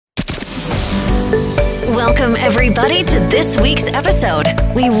Welcome, everybody, to this week's episode.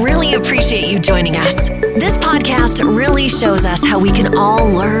 We really appreciate you joining us. This podcast really shows us how we can all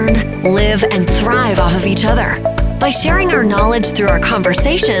learn, live, and thrive off of each other. By sharing our knowledge through our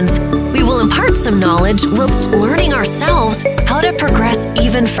conversations, we will impart some knowledge whilst learning ourselves how to progress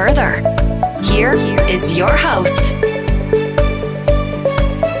even further. Here is your host.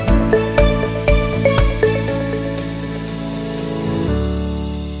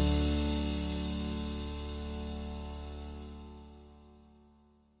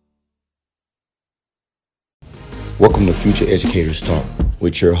 Welcome to Future Educators Talk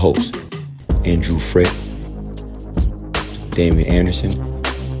with your hosts, Andrew Frett, Damian Anderson,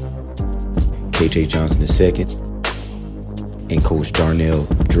 KJ Johnson II, and Coach Darnell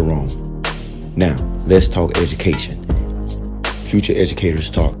Jerome. Now, let's talk education. Future Educators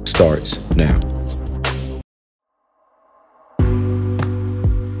Talk starts now.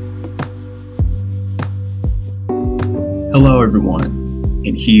 Hello, everyone,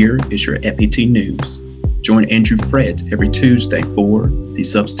 and here is your FET News. Join Andrew Frett every Tuesday for The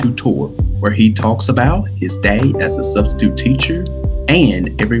Substitute Tour, where he talks about his day as a substitute teacher,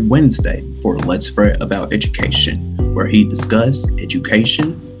 and every Wednesday for Let's Fret About Education, where he discusses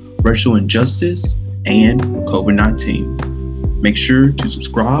education, racial injustice, and COVID-19. Make sure to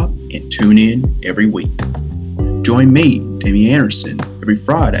subscribe and tune in every week. Join me, Damian Anderson, every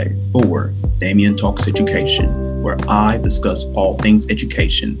Friday for Damian Talks Education, where I discuss all things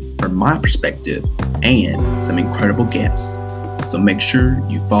education from my perspective and some incredible guests. So make sure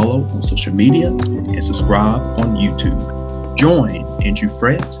you follow on social media and subscribe on YouTube. Join Andrew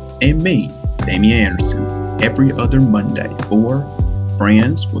Frett and me, Damian Anderson, every other Monday for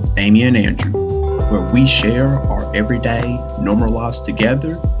Friends with Damian and Andrew, where we share our everyday normal lives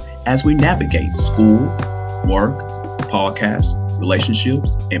together as we navigate school, work, podcasts,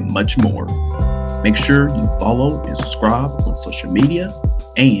 relationships, and much more. Make sure you follow and subscribe on social media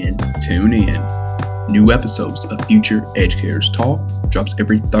and tune in. New episodes of Future Educators Talk drops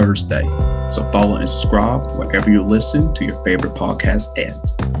every Thursday, so follow and subscribe wherever you listen to your favorite podcast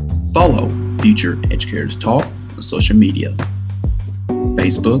at. Follow Future Educators Talk on social media.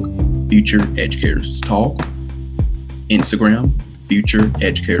 Facebook, Future Educators Talk. Instagram, Future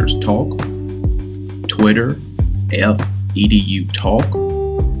Educators Talk. Twitter, FEDU Talk.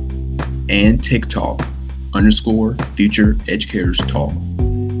 And TikTok, _Future Educators Talk.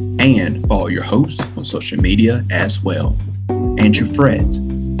 And follow your hosts on social media as well. Andrew Frett.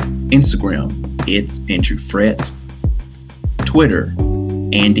 Instagram, it's Andrew Frett. Twitter,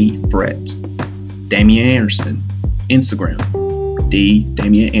 Andy Frett. Damian Anderson. Instagram,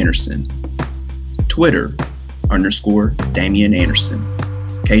 Damian Anderson. Twitter, _Damian Anderson.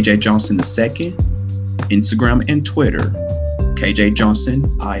 KJ Johnson II. Instagram and Twitter, KJ Johnson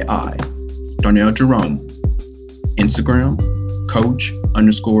II. Darnell Jerome. Instagram, Coach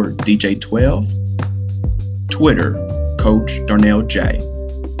 _DJ12. Twitter, Coach Darnell J.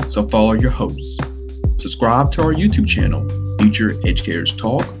 So follow your hosts. Subscribe to our YouTube channel, Future Educators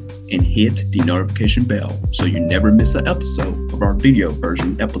Talk, and hit the notification bell so you never miss an episode of our video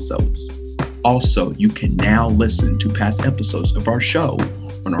version episodes. Also, you can now listen to past episodes of our show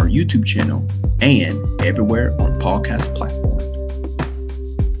on our YouTube channel and everywhere on podcast platforms.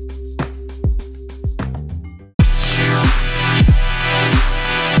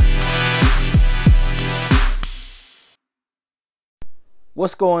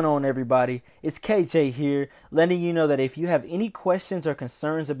 What's going on, everybody? It's KJ here, letting you know that if you have any questions or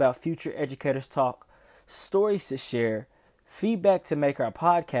concerns about Future Educators Talk, stories to share, feedback to make our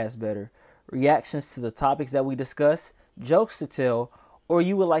podcast better, reactions to the topics that we discuss, jokes to tell, or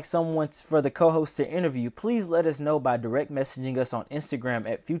you would like someone for the co-host to interview, please let us know by direct messaging us on Instagram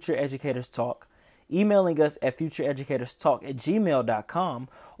at Future Educators Talk, emailing us at futureeducatorstalk@gmail.com,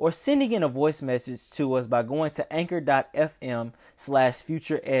 or sending in a voice message to us by going to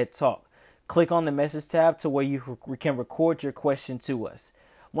anchor.fm/futureedtalk. Click on the message tab to where you can record your question to us.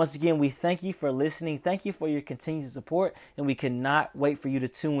 Once again, we thank you for listening. Thank you for your continued support, and we cannot wait for you to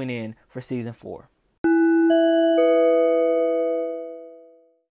tune in for season 4.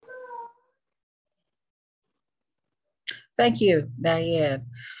 Thank you, Diane.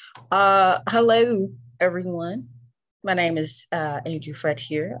 Hello, everyone. My name is Andrew Frett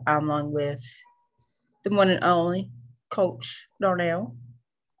here. I'm along with the one and only Coach Darnell.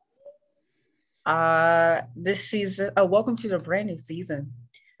 This season, welcome to the brand new season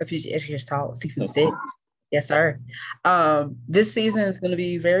of Future Educators Talk, season 6. Yes, sir. This season is going to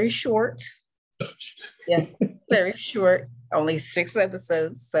be very short. Yes, very short. Only 6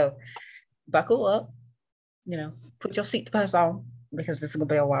 episodes. So buckle up. Put your seatbelts on because this is going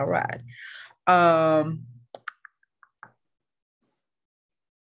to be a wild ride.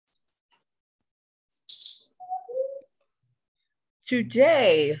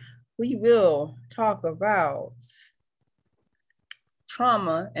 Today, we will talk about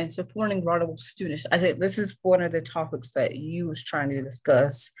trauma and supporting vulnerable students. I think this is one of the topics that you was trying to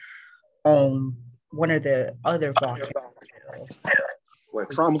discuss on one of the other podcasts.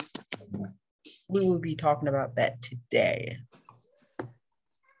 What, trauma? We will be talking about that today.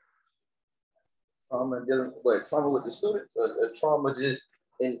 Trauma dealing with trauma with the students, or trauma just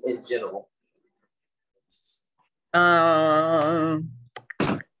in general? Let's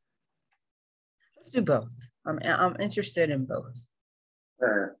do both. I'm interested in both. All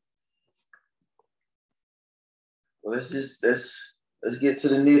right. Well, let's get to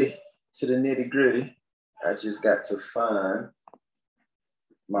the nitty gritty. I just got to find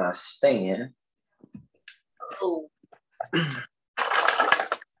my stand. Oh.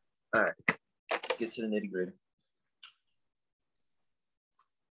 All right. Get to the nitty gritty.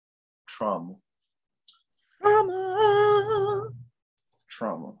 Trauma.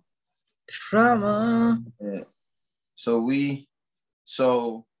 Yeah. So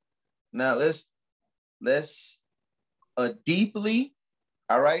now let's deeply,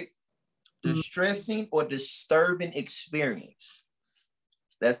 all right, distressing or disturbing experience.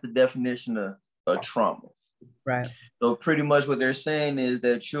 That's the definition of trauma. Right. So pretty much what they're saying is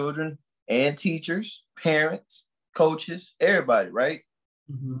that children and teachers, parents, coaches, everybody, right?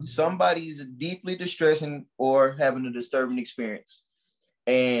 Mm-hmm. Somebody is deeply distressing or having a disturbing experience.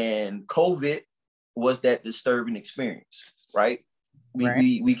 And COVID was that disturbing experience, right?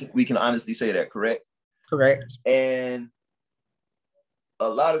 We can honestly say that, correct? Correct. And a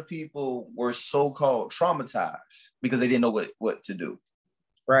lot of people were so-called traumatized because they didn't know what to do.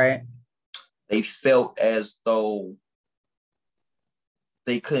 Right. They felt as though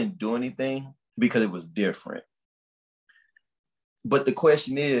they couldn't do anything because it was different. But the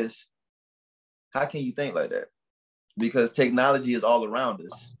question is, how can you think like that? Because technology is all around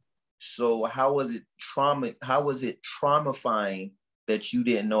us. So how was it traumifying that you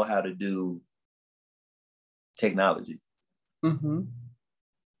didn't know how to do technology? Mm-hmm.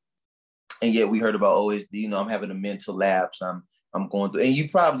 And yet we heard about always, I'm having a mental lapse. I'm going through, and you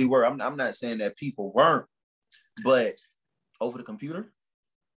probably were. I'm not saying that people weren't, but over the computer,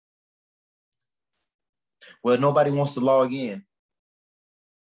 well, nobody wants to log in.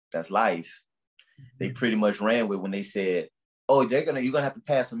 That's life. They pretty much ran with when they said, "Oh, you're gonna have to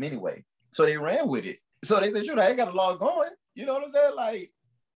pass them anyway." So they ran with it. So they said, "Sure, I ain't got to log on." You know what I'm saying? Like,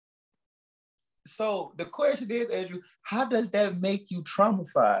 so the question is, Andrew, how does that make you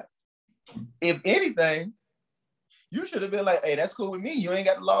traumatized? If anything, you should have been like, "Hey, that's cool with me. You ain't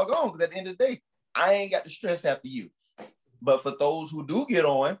got to log on because at the end of the day, I ain't got to stress after you." But for those who do get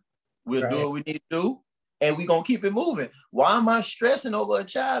on, we'll do what we need to do, and we're going to keep it moving. Why am I stressing over a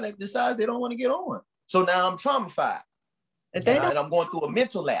child that decides they don't want to get on? So now I'm traumatized. And I'm going through a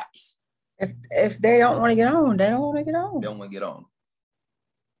mental lapse. If they don't want to get on, they don't want to get on. They don't want to get on.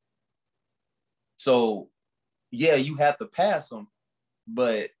 So, yeah, you have to pass them,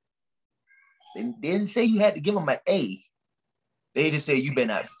 but they didn't say you had to give them an A. They just said you better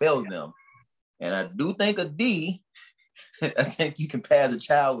not fail them. And I do think a D, I think you can pass a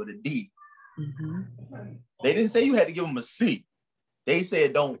child with a D. Mm-hmm. They didn't say you had to give them a C. They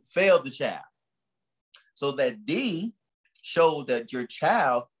said don't fail the child. So that D shows that your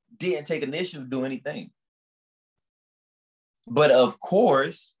child didn't take initiative to do anything. But of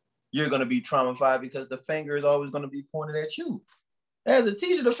course, you're going to be traumatized because the finger is always going to be pointed at you. As a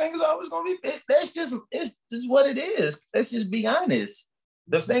teacher, the finger's always going to be, it's just what it is. Let's just be honest.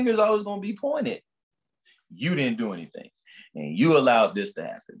 The finger's always going to be pointed. You didn't do anything. And you allowed this to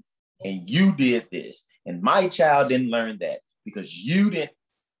happen. And you did this. And my child didn't learn that because you didn't.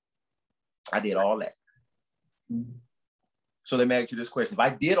 I did all that. So let me ask you this question. If I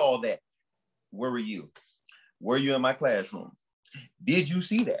did all that, where were you? Were you in my classroom? Did you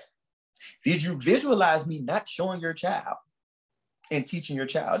see that? Did you visualize me not showing your child and teaching your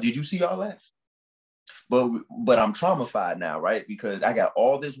child? Did you see all that? But I'm traumatized now, right? Because I got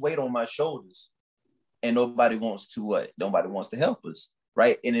all this weight on my shoulders and nobody wants to what? Nobody wants to help us,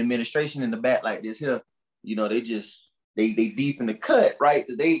 right? And administration in the back like this here, they deep in the cut, right?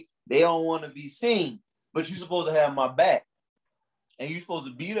 They don't want to be seen, but you're supposed to have my back and you're supposed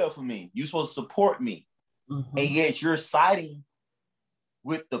to be there for me. You're supposed to support me. Mm-hmm. And yet you're siding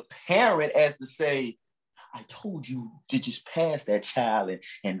with the parent as to say, I told you to just pass that child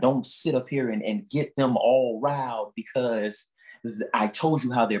and don't sit up here and get them all riled because I told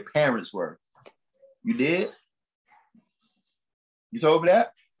you how their parents were. You did? You told me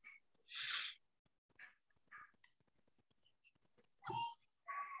that?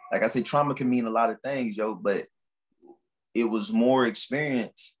 Like I said, trauma can mean a lot of things, but it was more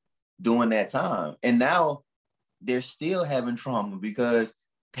experience during that time. And now they're still having trauma because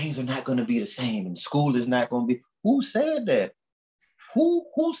things are not going to be the same and school is not going to be. Who said that?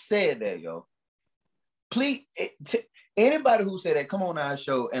 Who said that, yo? Please, anybody who said that, come on our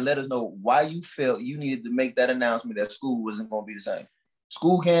show and let us know why you felt you needed to make that announcement that school wasn't going to be the same.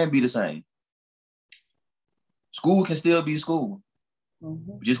 School can be the same. School can still be school.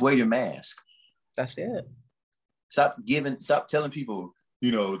 Mm-hmm. Just wear your mask. That's it. Stop telling people,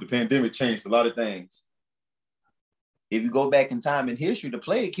 the pandemic changed a lot of things. If you go back in time in history, the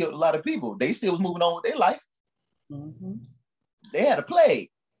plague killed a lot of people. They still was moving on with their life. Mm-hmm. They had a plague,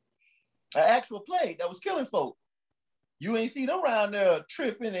 an actual plague that was killing folk. You ain't see them around there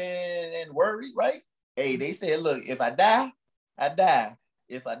tripping and worried, right? Hey, they said, look, if I die, I die.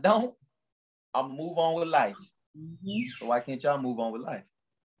 If I don't, I'm gonna move on with life. Mm-hmm. So why can't y'all move on with life?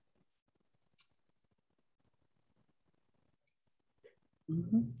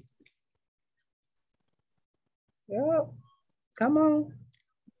 Mm-hmm. Yep. Come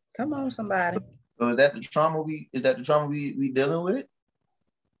on, somebody. So is that the trauma we dealing with?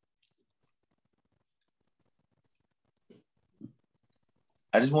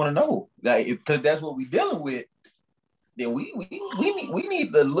 I just want to know, like, because that's what we dealing with. Then we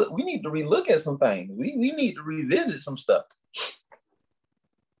need to look. We need to relook at some things. We need to revisit some stuff.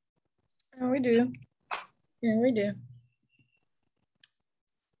 Yeah, we do. Yeah, we do.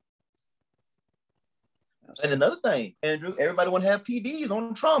 And another thing, Andrew, everybody want to have PDs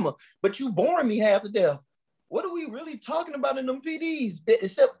on trauma, but you boring me half to death. What are we really talking about in them PDs?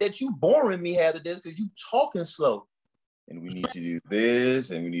 Except that you boring me half to death because you talking slow. And we need to do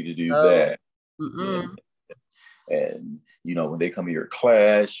this, and we need to do that. And when they come to your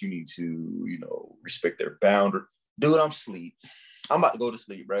class, you need to, respect their boundary. Dude, I'm asleep. I'm about to go to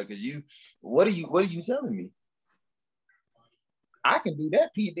sleep, bro. Because what are you telling me? I can do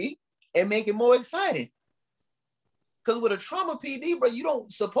that PD and make it more exciting. Because with a trauma PD, bro, you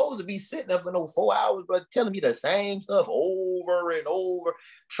don't supposed to be sitting up for no 4 hours, bro, telling me the same stuff over and over.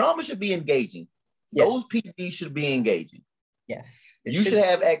 Trauma should be engaging. Yes. Those PDs should be engaging. Yes. You should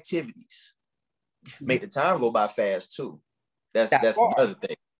have activities. Make the time go by fast too. That's another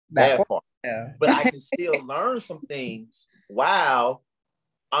thing. That part. Yeah. But I can still learn some things while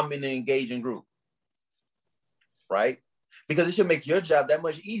I'm in an engaging group. Right? Because it should make your job that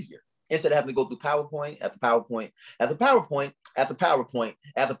much easier. Instead of having to go through PowerPoint after PowerPoint after PowerPoint after PowerPoint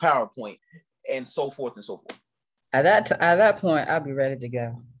after PowerPoint and so forth and so forth. At that point, I'll be ready to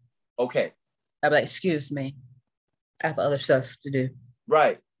go. Okay. I'll be like, excuse me. I have other stuff to do.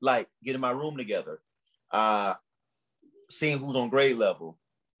 Right. Like getting my room together. Seeing who's on grade level.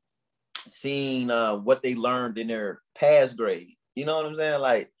 Seeing what they learned in their past grade. You know what I'm saying?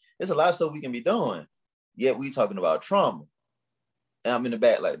 Like, there's a lot of stuff we can be doing. Yet we talking about trauma. And I'm in the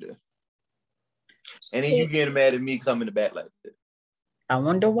back like this. And then you getting mad at me because I'm in the back like this. I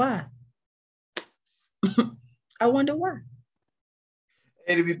wonder why. I wonder why.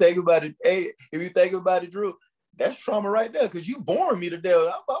 And if you think about it, Drew, that's trauma right there because you boring me to death.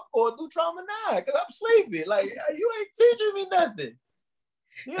 I'm going through trauma now because I'm sleepy. Like, you ain't teaching me nothing.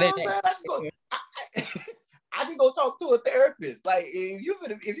 You know what I'm saying? I can go talk to a therapist. Like, if you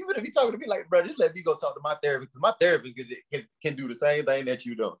gonna be talking to me like, bro, just let me go talk to my therapist. My therapist can do the same thing that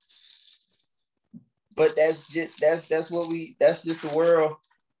you do. But that's just the world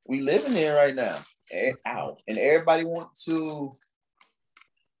we living in right now. And everybody wants to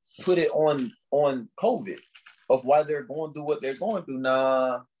put it on COVID of why they're going through what they're going through.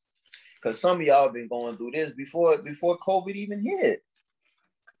 Nah, because some of y'all been going through this before COVID even hit.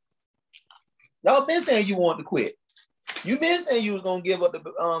 Y'all been saying you want to quit. You been saying you was gonna give up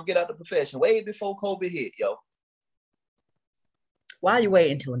get out the profession way before COVID hit, yo. Why are you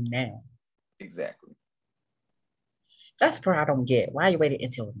waiting until now? Exactly. That's the part I don't get. Why are you waiting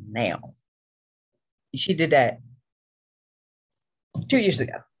until now? She did that 2 years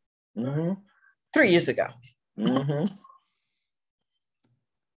ago. Mm-hmm. 3 years ago. Mm-hmm.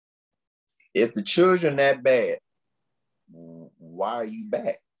 If the children that bad, why are you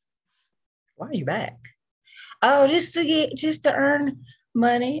back? Why are you back? Oh, just to earn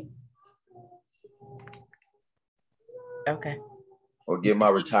money. Okay. Or get my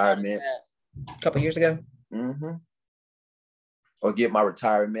retirement. A couple years ago. Mm-hmm. Or get my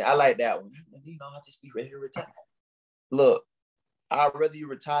retirement. I like that one. I'll just be ready to retire. Look, I'd rather you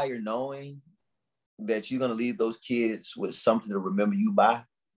retire knowing that you're gonna leave those kids with something to remember you by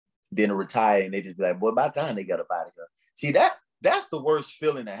than to retire and they just be like, boy, by the time they got up out of here. See, that's the worst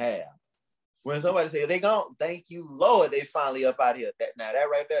feeling to have. When somebody say they gone, thank you, Lord, they finally up out of here. That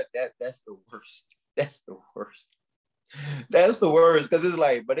right there, that's the worst. That's the worst. That's the worst, because it's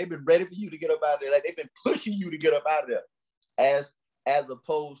like, but they've been ready for you to get up out of there. Like they've been pushing you to get up out of there. As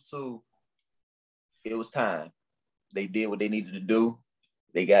opposed to it was time. They did what they needed to do.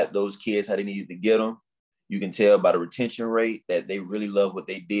 They got those kids how they needed to get them. You can tell by the retention rate that they really love what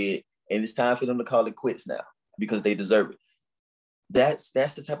they did. And it's time for them to call it quits now because they deserve it. That's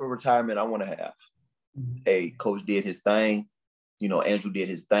the type of retirement I want to have. Hey, coach did his thing. You know, Andrew did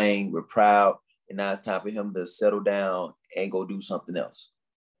his thing. We're proud. And now it's time for him to settle down and go do something else.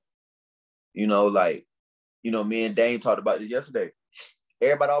 You know, like, you know, me and Dame talked about this yesterday.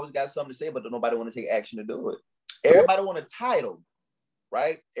 Everybody always got something to say, but nobody want to take action to do it. Everybody want a title,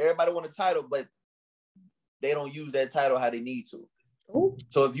 right? Everybody want a title, but they don't use that title how they need to. Ooh.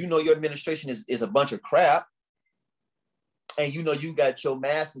 So if you know your administration is a bunch of crap, and you know you got your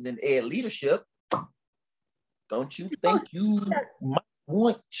master's in ed leadership, don't you think you might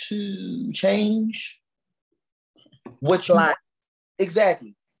want to change what you want?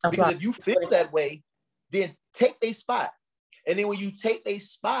 Exactly. Because if you feel that way, then take their spot. And then when you take their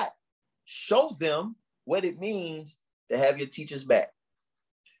spot, show them what it means to have your teachers back.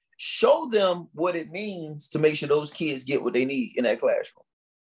 Show them what it means to make sure those kids get what they need in that classroom.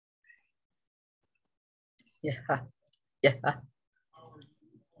 Yeah. And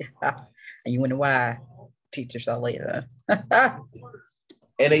you wonder why teachers are later.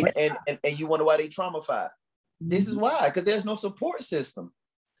 and you wonder why they traumatized. This is why, because there's no support system.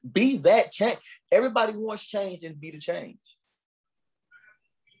 Be that change. Everybody wants change and be the change.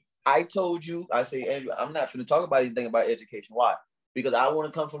 I told you, I say, Andrew, I'm not going to talk about anything about education. Why? Because I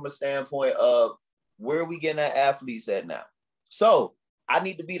want to come from a standpoint of where are we getting our athletes at now? So I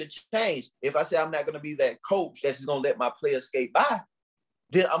need to be the change. If I say I'm not going to be that coach that's going to let my players skate by,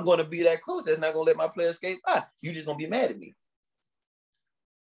 then I'm going to be that coach that's not going to let my players skate by. You're just going to be mad at me.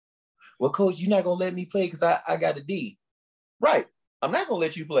 Well, coach, you're not going to let me play because I got a D. Right. I'm not going to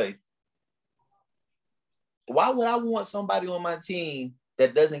let you play. Why would I want somebody on my team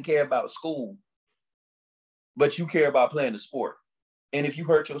that doesn't care about school, but you care about playing the sport? And if you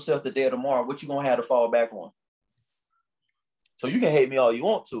hurt yourself the day of tomorrow, what you going to have to fall back on? So you can hate me all you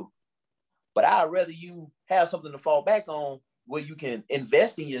want to, but I'd rather you have something to fall back on where you can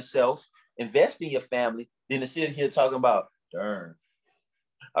invest in yourself, invest in your family, than to sit here talking about, darn,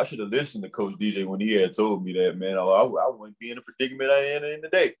 I should have listened to Coach DJ when he had told me that, man. I wouldn't be in the predicament I am in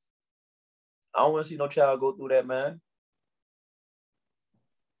today. I don't want to see no child go through that, man.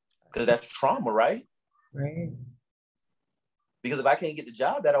 Because that's trauma, right? Right. Because if I can't get the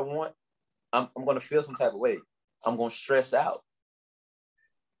job that I want, I'm going to feel some type of way. I'm going to stress out.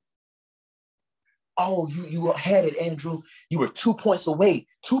 Oh, you had it, Andrew. You were 2 points away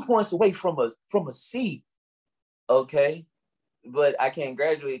from a C. Okay. But I can't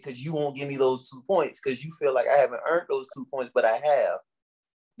graduate because you won't give me those 2 points because you feel like I haven't earned those 2 points, but I have.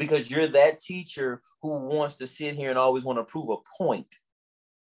 Because you're that teacher who wants to sit here and always want to prove a point.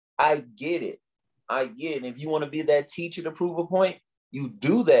 I get it. And if you want to be that teacher to prove a point, you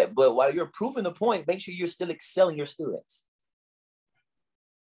do that. But while you're proving the point, make sure you're still excelling your students.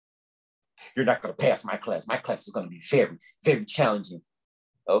 You're not going to pass my class. My class is going to be very, very challenging.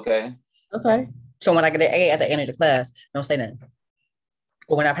 Okay. So when I get an A at the end of the class, don't say nothing.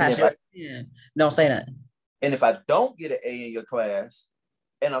 Or when I pass you, don't say nothing. And if I don't get an A in your class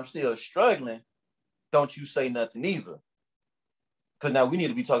and I'm still struggling, don't you say nothing either. Because now we need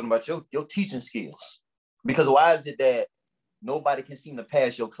to be talking about your teaching skills. Because why is it that nobody can seem to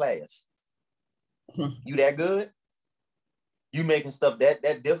pass your class? You that good? You making stuff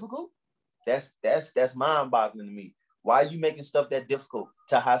that difficult? That's mind-boggling to me. Why are you making stuff that difficult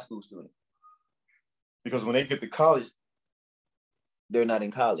to a high school student? Because when they get to college, they're not in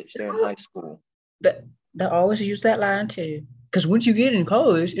college. They're in high school. They always use that line too. Because once you get in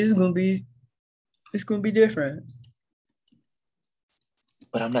college, it's gonna be different.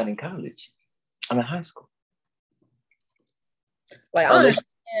 But I'm not in college. I'm in high school. Like I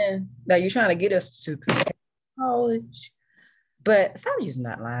understand that you're trying to get us to college, but stop using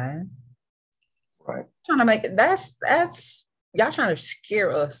that line. Right. Trying to make that's y'all trying to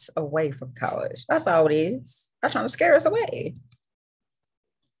scare us away from college. That's all it is. Y'all trying to scare us away.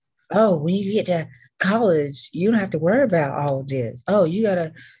 Oh, when you get to college, you don't have to worry about all of this. Oh, you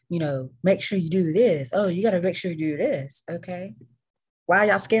gotta, make sure you do this. Oh, you gotta make sure you do this. Okay. Why are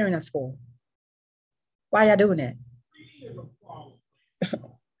y'all scaring us for? Why y'all doing that?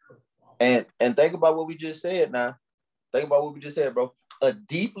 And think about what we just said now. Think about what we just said, bro. A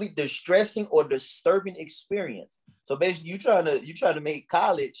deeply distressing or disturbing experience. So basically, you trying to make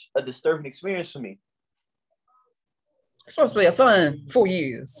college a disturbing experience for me. It's supposed to be a fun 4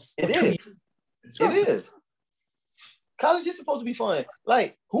 years. It is. It is. College is supposed to be fun.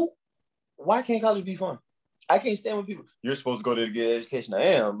 Like, why can't college be fun? I can't stand when people, you're supposed to go there to get an education. I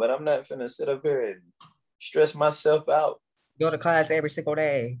am, but I'm not finna sit up here and stress myself out. Go to class every single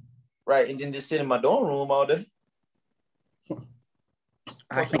day. Right, and then just sit in my dorm room all day. Go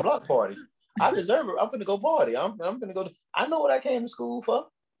to the block party. I deserve it. I'm finna go party. I'm finna go. I know what I came to school for.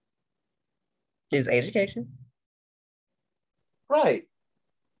 Is education. Right.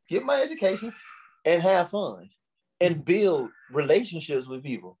 Get my education and have fun and build relationships with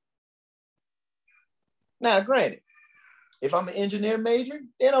people. Now, granted, if I'm an engineer major,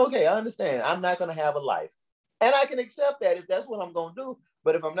 then okay, I understand. I'm not going to have a life. And I can accept that if that's what I'm going to do.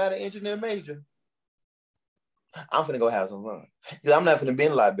 But if I'm not an engineer major, I'm finna go have some fun. Because I'm not finna be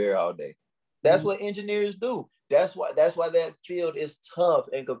in the library all day. That's what engineers do. That's why that field is tough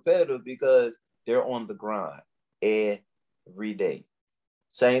and competitive, because they're on the grind every day.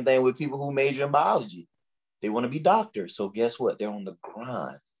 Same thing with people who major in biology. They want to be doctors. So guess what? They're on the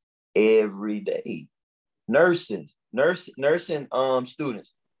grind every day. Nursing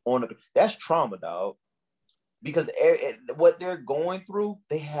students that's trauma, dog. Because what they're going through,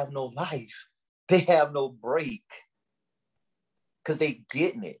 they have no life. They have no break. Because they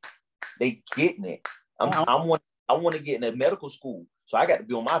getting it. I want to get in a medical school. So I got to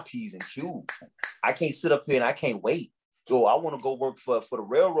be on my P's and Q's. I can't sit up here and I can't wait. Yo, I want to go work for the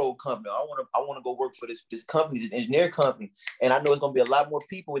railroad company. I want to go work for this company, this engineer company. And I know it's going to be a lot more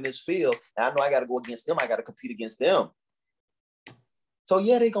people in this field. And I know I got to go against them. I got to compete against them. So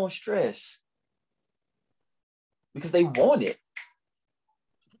yeah, they're going to stress. Because they want it.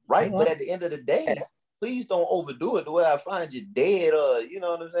 Right? But at the end of the day, please don't overdo it the way I find you dead, or you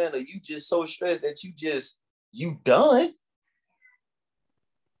know what I'm saying? Or you just so stressed that you done.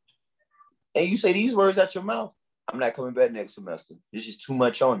 And you say these words out your mouth. I'm not coming back next semester. It's just too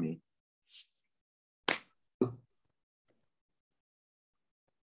much on me.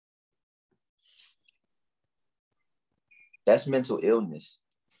 That's mental illness.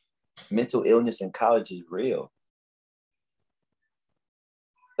 Mental illness in college is real.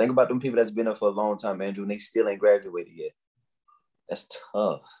 Think about them people that's been there for a long time, Andrew, and they still ain't graduated yet. That's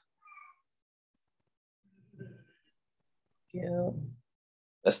tough. Yeah.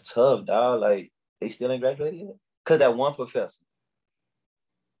 That's tough, dog. Like, they still ain't graduated yet? Because that one professor.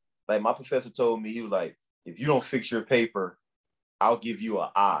 Like, my professor told me, he was like, if you don't fix your paper, I'll give you an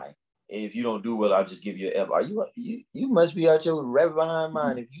I. And if you don't do well, I'll just give you an F. Are you must be out your rabbit behind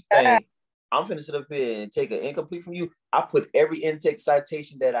mine. If you think I'm finna sit up here and take an incomplete from you, I put every intake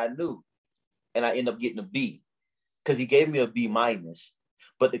citation that I knew, and I end up getting a B. Because he gave me a B minus.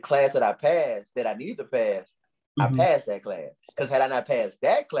 But the class that I passed, that I needed to pass, I passed that class. Because had I not passed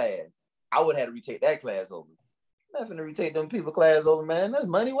that class, I would have to retake that class over. I'm not finna retake them people class over, man. That's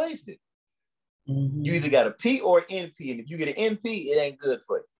money wasted. You either got a P or an NP, and if you get an NP, it ain't good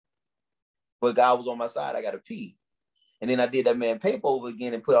for you. But God was on my side. I got a P. And then I did that man paper over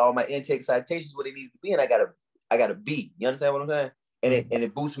again and put all my intake citations where they needed to be, and I got a B. You understand what I'm saying? And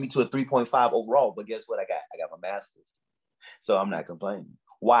it boosted me to a 3.5 overall. But guess what? I got my master's. So I'm not complaining.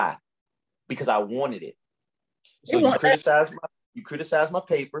 Why? Because I wanted it. So you criticized my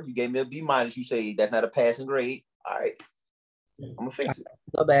paper. You gave me a B minus. You say that's not a passing grade. All right. I'm gonna fix it.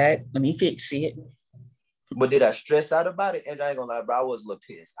 Go back. Let me fix it. But did I stress out about it? And I ain't gonna lie, bro. I was a little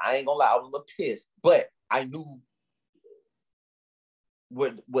pissed. I was a little pissed. But I knew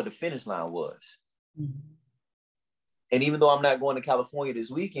what the finish line was. And even though I'm not going to California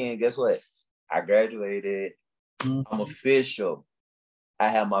this weekend, guess what? I graduated. I'm official. I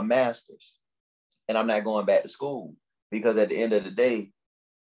have my master's. And I'm not going back to school. Because at the end of the day,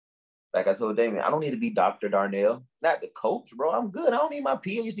 like I told Damien, I don't need to be Dr. Darnell. Not the coach, bro. I'm good. I don't need my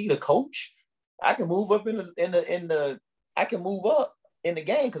PhD to coach. I can move up in the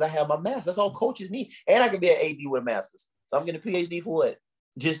game because I have my master's. That's all coaches need. And I can be an AD with a master's. So I'm getting a PhD for what?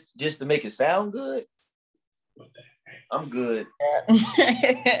 Just to make it sound good? I'm good.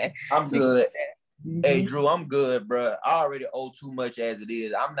 I'm good. Hey, Drew, I'm good, bro. I already owe too much as it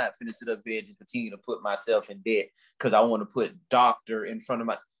is. I'm not finna sit up here and just continue to put myself in debt because I want to put doctor in front of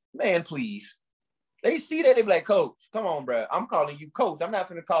my... Man, please. They see that, they be like, coach, come on, bro. I'm calling you coach. I'm not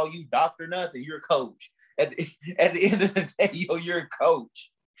finna call you doctor nothing. You're a coach. At the end of the day, yo, you're a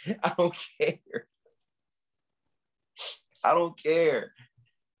coach. I don't care. I don't care.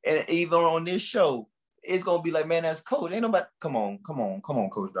 And even on this show, it's gonna be like, man, that's coach. Ain't nobody, come on,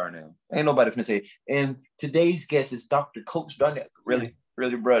 Coach Darnell. Ain't nobody finna say, and today's guest is Dr. Coach Darnell. Really,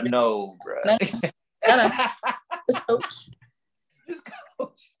 bro? No, bro. No. It's coach. Just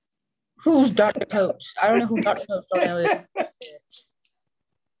coach. Who's Dr. Coach? I don't know who Dr. Coach Darnell is.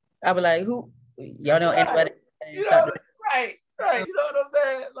 I be like, who? Y'all know anybody? Right, you know what I'm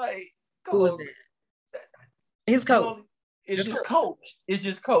saying? Like, come Who was on. that? His coach. It's just coach. It's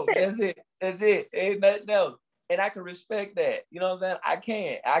just coach. That's it. That's it. Ain't nothing else. And I can respect that. You know what I'm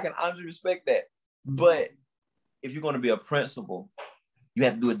saying? I can honestly respect that. But if you're going to be a principal, you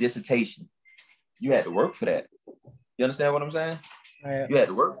have to do a dissertation. You had to work for that. You understand what I'm saying? Right. You had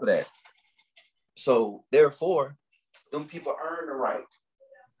to work for that. So therefore, them people earn the right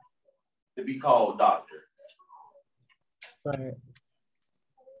to be called doctor. Right.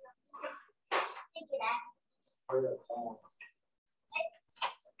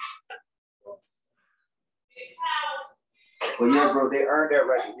 Well, yeah, bro, they earned that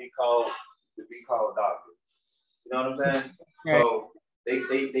right to be called doctor. You know what I'm saying? Right. So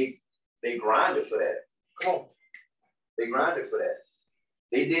they grinded for that. Come on. They grinded for that.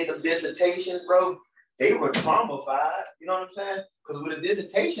 They did the dissertation, bro. They were traumatized. You know what I'm saying? Because with a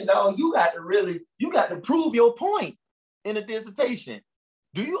dissertation, dog, you got to prove your point in a dissertation.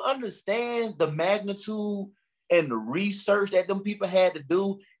 Do you understand the magnitude and the research that them people had to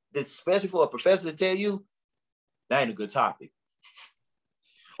do, especially for a professor to tell you, that ain't a good topic.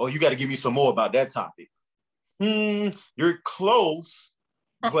 Oh, you got to give me some more about that topic. You're close,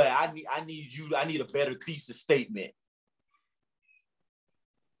 but I need a better thesis statement.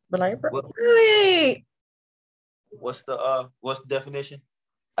 But like, really? What's the definition?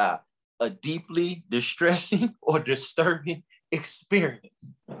 A deeply distressing or disturbing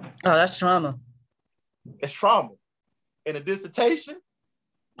experience. Oh, that's trauma. It's trauma. In a dissertation,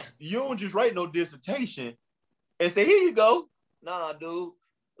 you don't just write no dissertation and say, here you go. Nah, dude.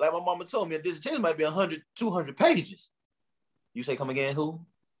 Like my mama told me, a dissertation might be 100, 200 pages. You say, come again, who?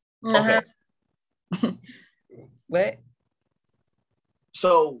 Uh-huh. Okay. What?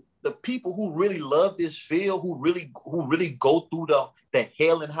 So the people who really love this field, who really go through the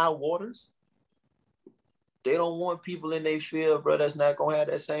hell and high waters, they don't want people in their field, bro, that's not gonna have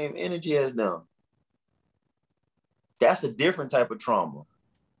that same energy as them. That's a different type of trauma.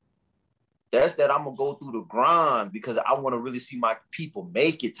 That's that I'm gonna go through the grind because I want to really see my people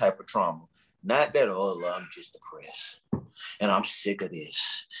make it type of trauma. Not that, oh, I'm just depressed and I'm sick of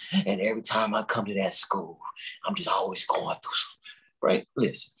this. And every time I come to that school, I'm just always going through something. Right?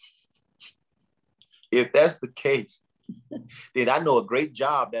 Listen, if that's the case, then I know a great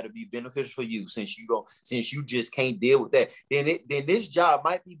job that'll be beneficial for you since you just can't deal with that. Then this job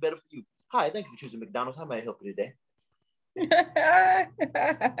might be better for you. Hi, thank you for choosing McDonald's. How may I help you today?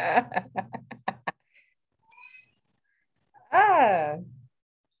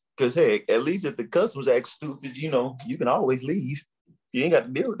 Because hey, at least if the customers act stupid, you can always leave. You ain't got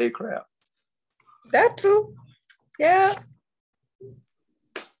to deal with that crap. That too. Yeah.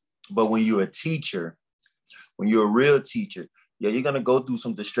 But when you're a teacher, when you're a real teacher, yeah, you're gonna go through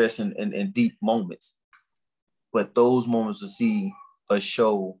some distress and deep moments. But those moments will see us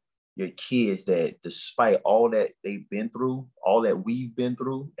show your kids that despite all that they've been through, all that we've been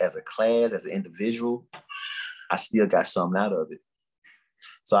through as a class, as an individual, I still got something out of it.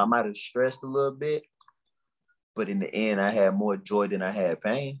 So I might have stressed a little bit, but in the end, I had more joy than I had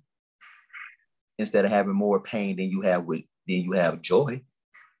pain. Instead of having more pain than you have joy.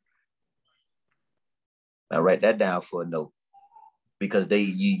 Now write that down for a note, because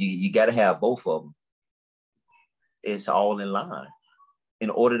you got to have both of them. It's all in line. In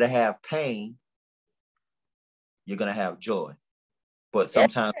order to have pain, you're gonna have joy. But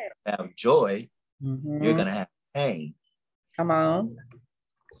sometimes to have joy, you're gonna have pain. Come on.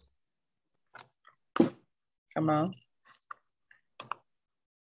 Come on.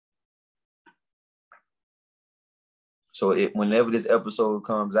 So whenever this episode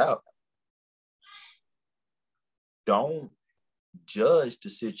comes out, don't judge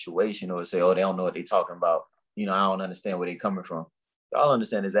the situation or say, oh, they don't know what they're talking about. I don't understand where they're coming from. Y'all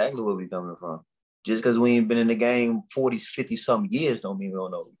understand exactly where we're coming from. Just because we ain't been in the game 40, 50 some years don't mean we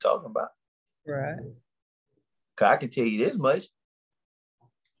don't know what we're talking about. Right. Cause I can tell you this much.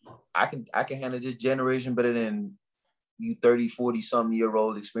 I can handle this generation better than you 30, 40 some year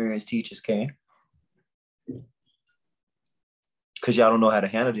old experienced teachers can. Cause y'all don't know how to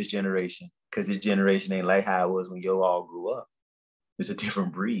handle this generation. Cause this generation ain't like how it was when you all grew up. It's a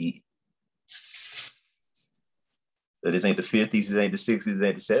different breed. So this ain't the 50s, this ain't the 60s, this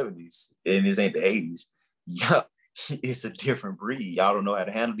ain't the 70s, and this ain't the 80s. Yeah, it's a different breed. Y'all don't know how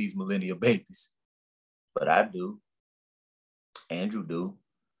to handle these millennial babies. But I do. Andrew do.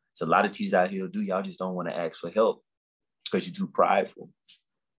 It's a lot of teachers out here who do. Y'all just don't want to ask for help because you're too prideful.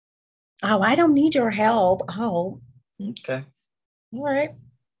 Oh, I don't need your help. Oh. Okay. All right.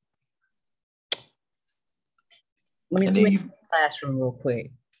 Let me switch the classroom real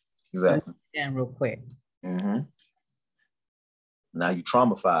quick. Exactly. Down real quick. Mm-hmm. Now you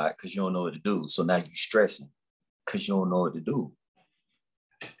traumatized because you don't know what to do. So now you stressing because you don't know what to do.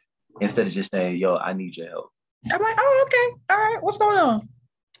 Instead of just saying, yo, I need your help. I'm like, oh, okay. All right. What's going on?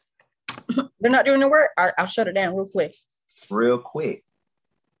 They're not doing the work. I'll shut it down real quick. Real quick.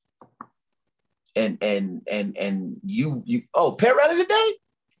 And you pet rally today?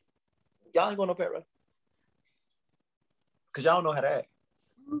 Y'all ain't going no pet rally. Because y'all don't know how to act.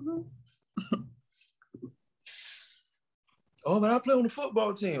 Mm-hmm. Oh, but I play on the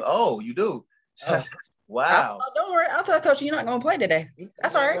football team. Oh, you do? Oh. Wow. Don't worry. I'll tell coach you're not going to play today.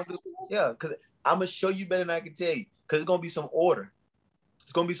 That's all right. Yeah, because I'm going to show you better than I can tell you. Because it's going to be some order.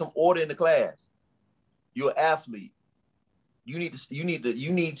 It's going to be some order in the class. You're an athlete. You need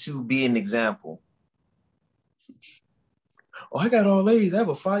to be an example. Oh, I got all A's. I have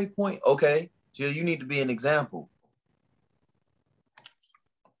a 5 point. Okay. So you need to be an example.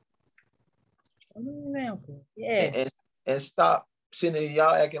 An example. Yeah. And stop sitting there,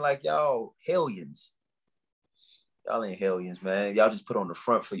 y'all acting like y'all hellions. Y'all ain't hellions, man. Y'all just put on the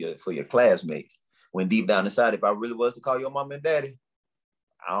front for your classmates. When deep down inside, if I really was to call your mom and daddy,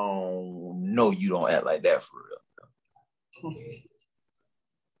 I don't know you don't act like that for real.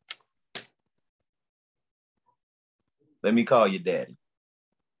 Let me call your daddy.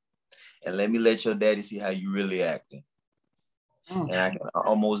 And let me let your daddy see how you really acting. And I can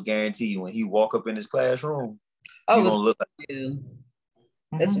almost guarantee you when he walk up in his classroom, you're gonna look like you.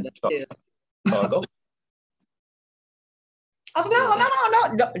 That's what I do. Go. I said, no.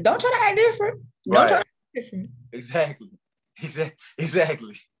 Don't try to act different. Don't try to act different. Exactly.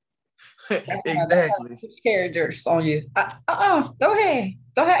 Exactly. Characters on you. Go ahead.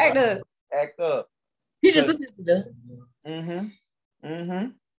 Act up. Act up. You just listened to.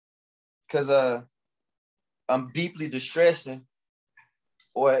 Because I'm deeply distressing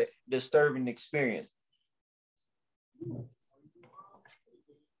or disturbing experience.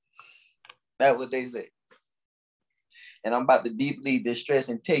 That's what they say. And I'm about to deeply distress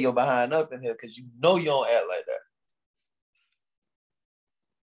and tear your behind up in here because you know you don't act like that.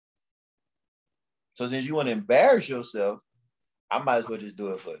 So since you want to embarrass yourself, I might as well just do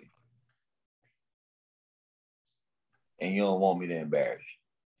it for you. And you don't want me to embarrass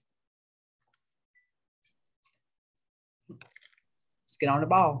you. Let's get on the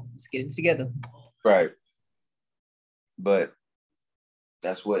ball. Let's get it together. Right. But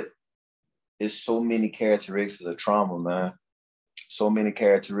that's what, there's so many characteristics of trauma, man. So many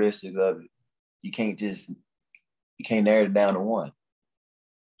characteristics of it. You can't narrow it down to one.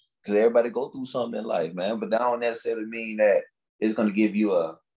 Because everybody go through something in life, man. But that don't necessarily mean that it's going to give you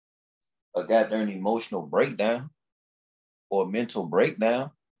a goddamn emotional breakdown or a mental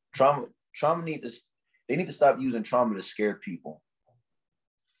breakdown. Trauma need to stop using trauma to scare people.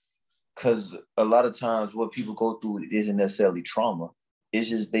 Because a lot of times what people go through isn't necessarily trauma. It's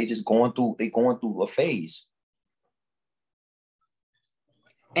just they going through a phase.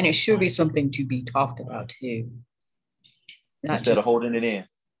 And it should be something to be talked about too. Instead of holding it in.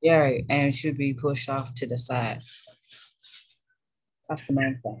 Yeah, and it should be pushed off to the side. That's the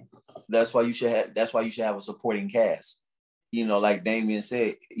main thing. That's why you should have a supporting cast. You know, like Damien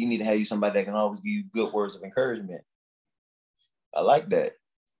said, you need to have somebody that can always give you good words of encouragement. I like that.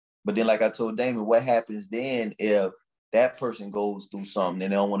 But then, like I told Damien, what happens then if that person goes through something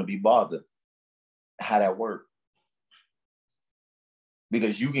and they don't want to be bothered? How that work?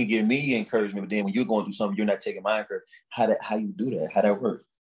 Because you can give me encouragement, but then when you're going through something, you're not taking my encouragement. How you do that? How that work?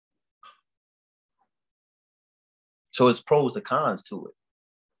 So it's pros and cons to it.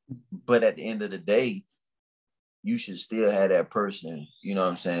 But at the end of the day, you should still have that person, you know what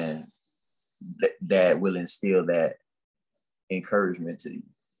I'm saying, that will instill that encouragement to you.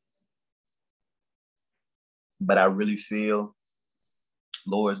 But I really feel,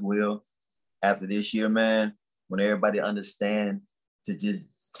 Lord's will, after this year, man, when everybody understand to just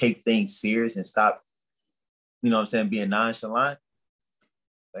take things serious and stop, you know what I'm saying, being nonchalant,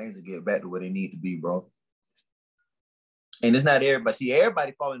 things will get back to where they need to be, bro. And it's not everybody. See,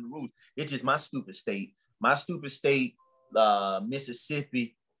 everybody following the rules. It's just my stupid state,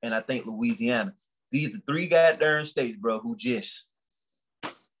 Mississippi, and I think Louisiana. These are the three goddamn states, bro, who just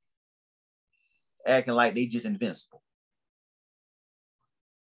acting like they just invincible.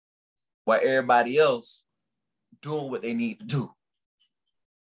 While everybody else doing what they need to do.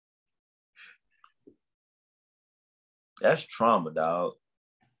 That's trauma, dog.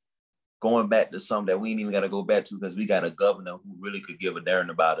 Going back to something that we ain't even got to go back to because we got a governor who really could give a darn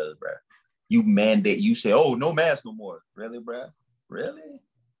about us, bro. You say, oh, no mask no more. Really, bro? Really?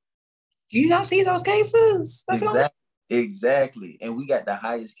 Do you not see those cases? Exactly. And we got the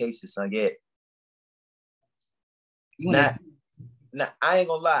highest cases, son, yet. Now, I ain't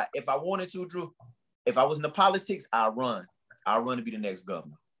gonna lie. If I wanted to, Drew, if I was in the politics, I'll run to be the next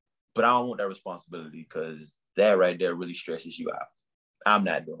governor. But I don't want that responsibility because that right there really stresses you out. I'm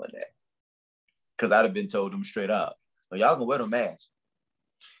not doing that. Because I'd have been told them straight up, well, y'all can wear the mask.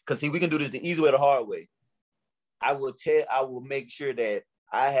 Because see, we can do this the easy way, the hard way. I will make sure that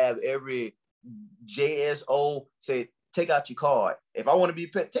I have every JSO say, take out your card. If I want to be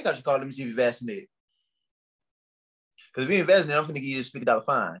pet, take out your card. Let me see if you're vaccinated. Because if you're vaccinated, I'm going to give you this $50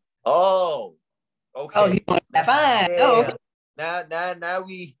 fine. Oh, okay. Oh, you want that fine? Yeah. Oh, okay.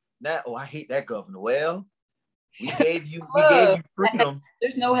 Now, I hate that governor. Well, we gave you freedom.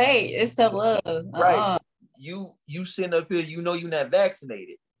 There's no hate. It's tough love. Right. You sitting up here, you know you're not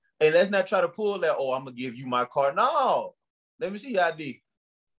vaccinated. And let's not try to pull that, oh, I'm going to give you my card. No. Let me see your ID.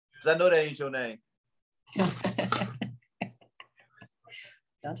 Because I know that ain't your name.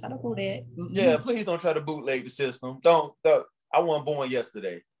 Don't try to pull that. Yeah, please don't try to bootleg the system. Don't. I wasn't born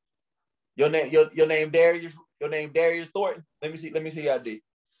yesterday. Your name Darius? Your name Darius Thornton? Let me see your ID.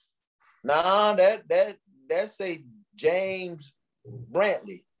 Nah, that say James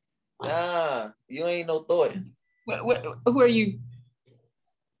Brantley. Nah, you ain't no Thornton. Who are you?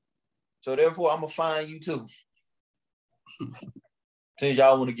 So therefore, I'm gonna find you too. Since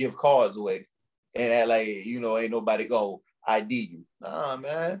y'all want to give cards away and act like ain't nobody gonna ID you. Nah,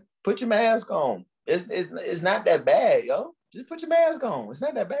 man, put your mask on. It's not that bad, yo. Just put your mask on. It's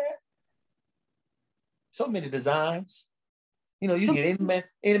not that bad. So many designs. You can get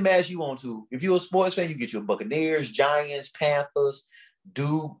any mask you want to. If you're a sports fan, you get your Buccaneers, Giants, Panthers,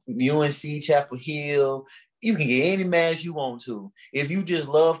 Duke, UNC, Chapel Hill. You can get any mask you want to. If you just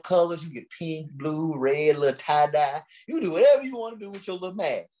love colors, you get pink, blue, red, little tie-dye. You can do whatever you want to do with your little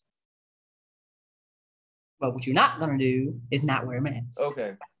mask. But what you're not going to do is not wear a mask.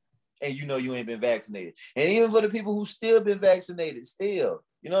 Okay. And you ain't been vaccinated. And even for the people who still been vaccinated, still.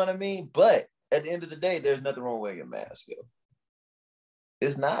 You know what I mean? But at the end of the day, there's nothing wrong with wearing a mask, yo.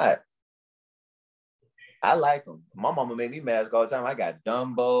 It's not. I like them. My mama made me masks all the time. I got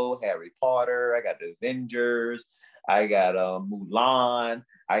Dumbo, Harry Potter. I got the Avengers. I got Mulan.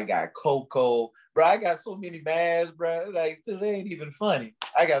 I got Coco. Bro, I got so many masks, bro. Like, it ain't even funny.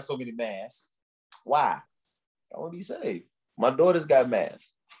 I got so many masks. Why? I want to be safe. My daughters got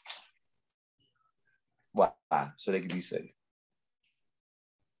masks. Why? So they can be safe.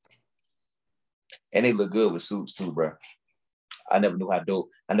 And they look good with suits too, bro. I never knew how dope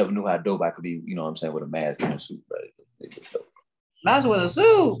I could be, with a mask and a suit, bro. They look dope. Mask with a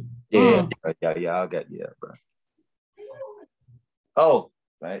suit. Yeah, yeah, bro. Oh,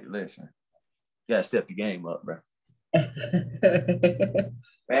 right, listen. You gotta step your game up, bro.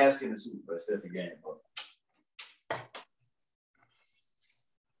 Mask and a suit, bro. Step your game up.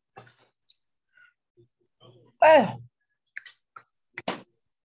 Well,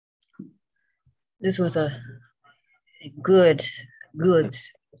 this was a good.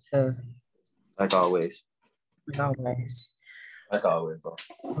 So, like always, bro.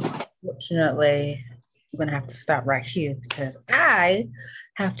 Fortunately, I'm gonna have to stop right here because I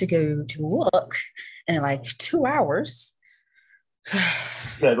have to go to work in like 2 hours. You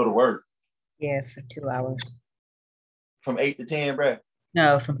gotta go to work. Yes, 2 hours. From 8 to 10, bro?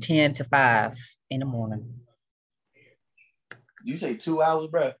 No, from 10 to 5 in the morning. You say 2 hours,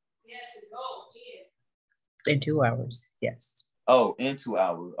 bro? In 2 hours, yes. Oh, in 2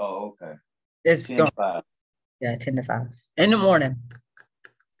 hours. Oh, okay. It's 10 to 5. Yeah, 10 to 5 in the morning.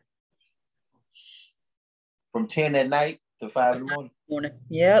 From 10 at night to 5 in the morning? Morning.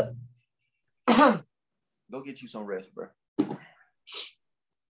 Yep. Go get you some rest, bro.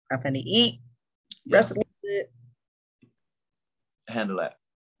 I'm gonna eat. Rest a little bit. Handle that.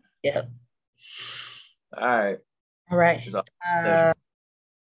 Yep. All right.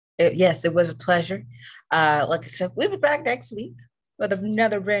 Yes, it was a pleasure. Like I said, we'll be back next week with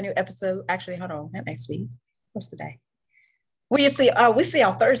another brand new episode. Actually, hold on, not next week. What's the day? We see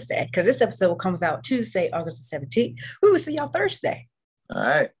y'all Thursday because this episode comes out Tuesday, August the 17th. We will see y'all Thursday. All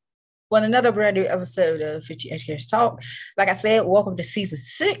right. Well, another brand new episode of Future Educators Talk. Like I said, welcome to season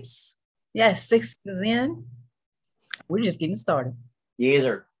 6. Yes, 6 seasons in. We're just getting started. Yes,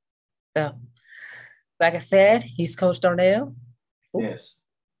 sir. Like I said, he's Coach Darnell. Ooh. Yes.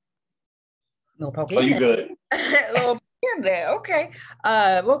 No poke you good? In there. Okay.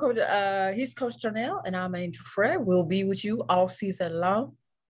 Welcome to he's Coach Darnell and I'm Angel Fred. We'll be with you all season long.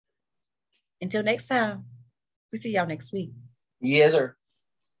 Until next time. We see y'all next week. Yes, sir.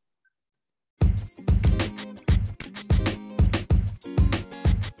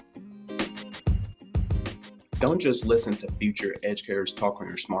 Don't just listen to Future Educators Talk on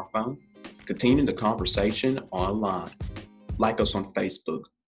your smartphone. Continue the conversation online. Like us on Facebook.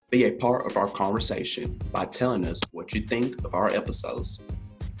 Be a part of our conversation by telling us what you think of our episodes.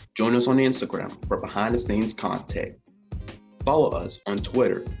 Join us on Instagram for behind-the-scenes content. Follow us on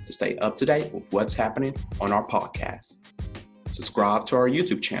Twitter to stay up to date with what's happening on our podcast. Subscribe to our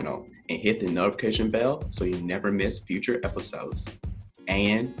YouTube channel and hit the notification bell so you never miss future episodes.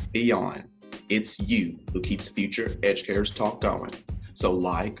 And beyond, it's you who keeps Future Educators Talk going. So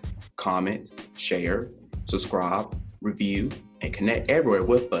like, comment, share, subscribe, review, and connect everywhere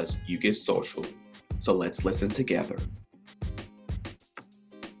with us. You get social. So let's listen together.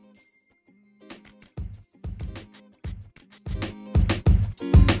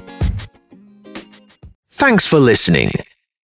 Thanks for listening.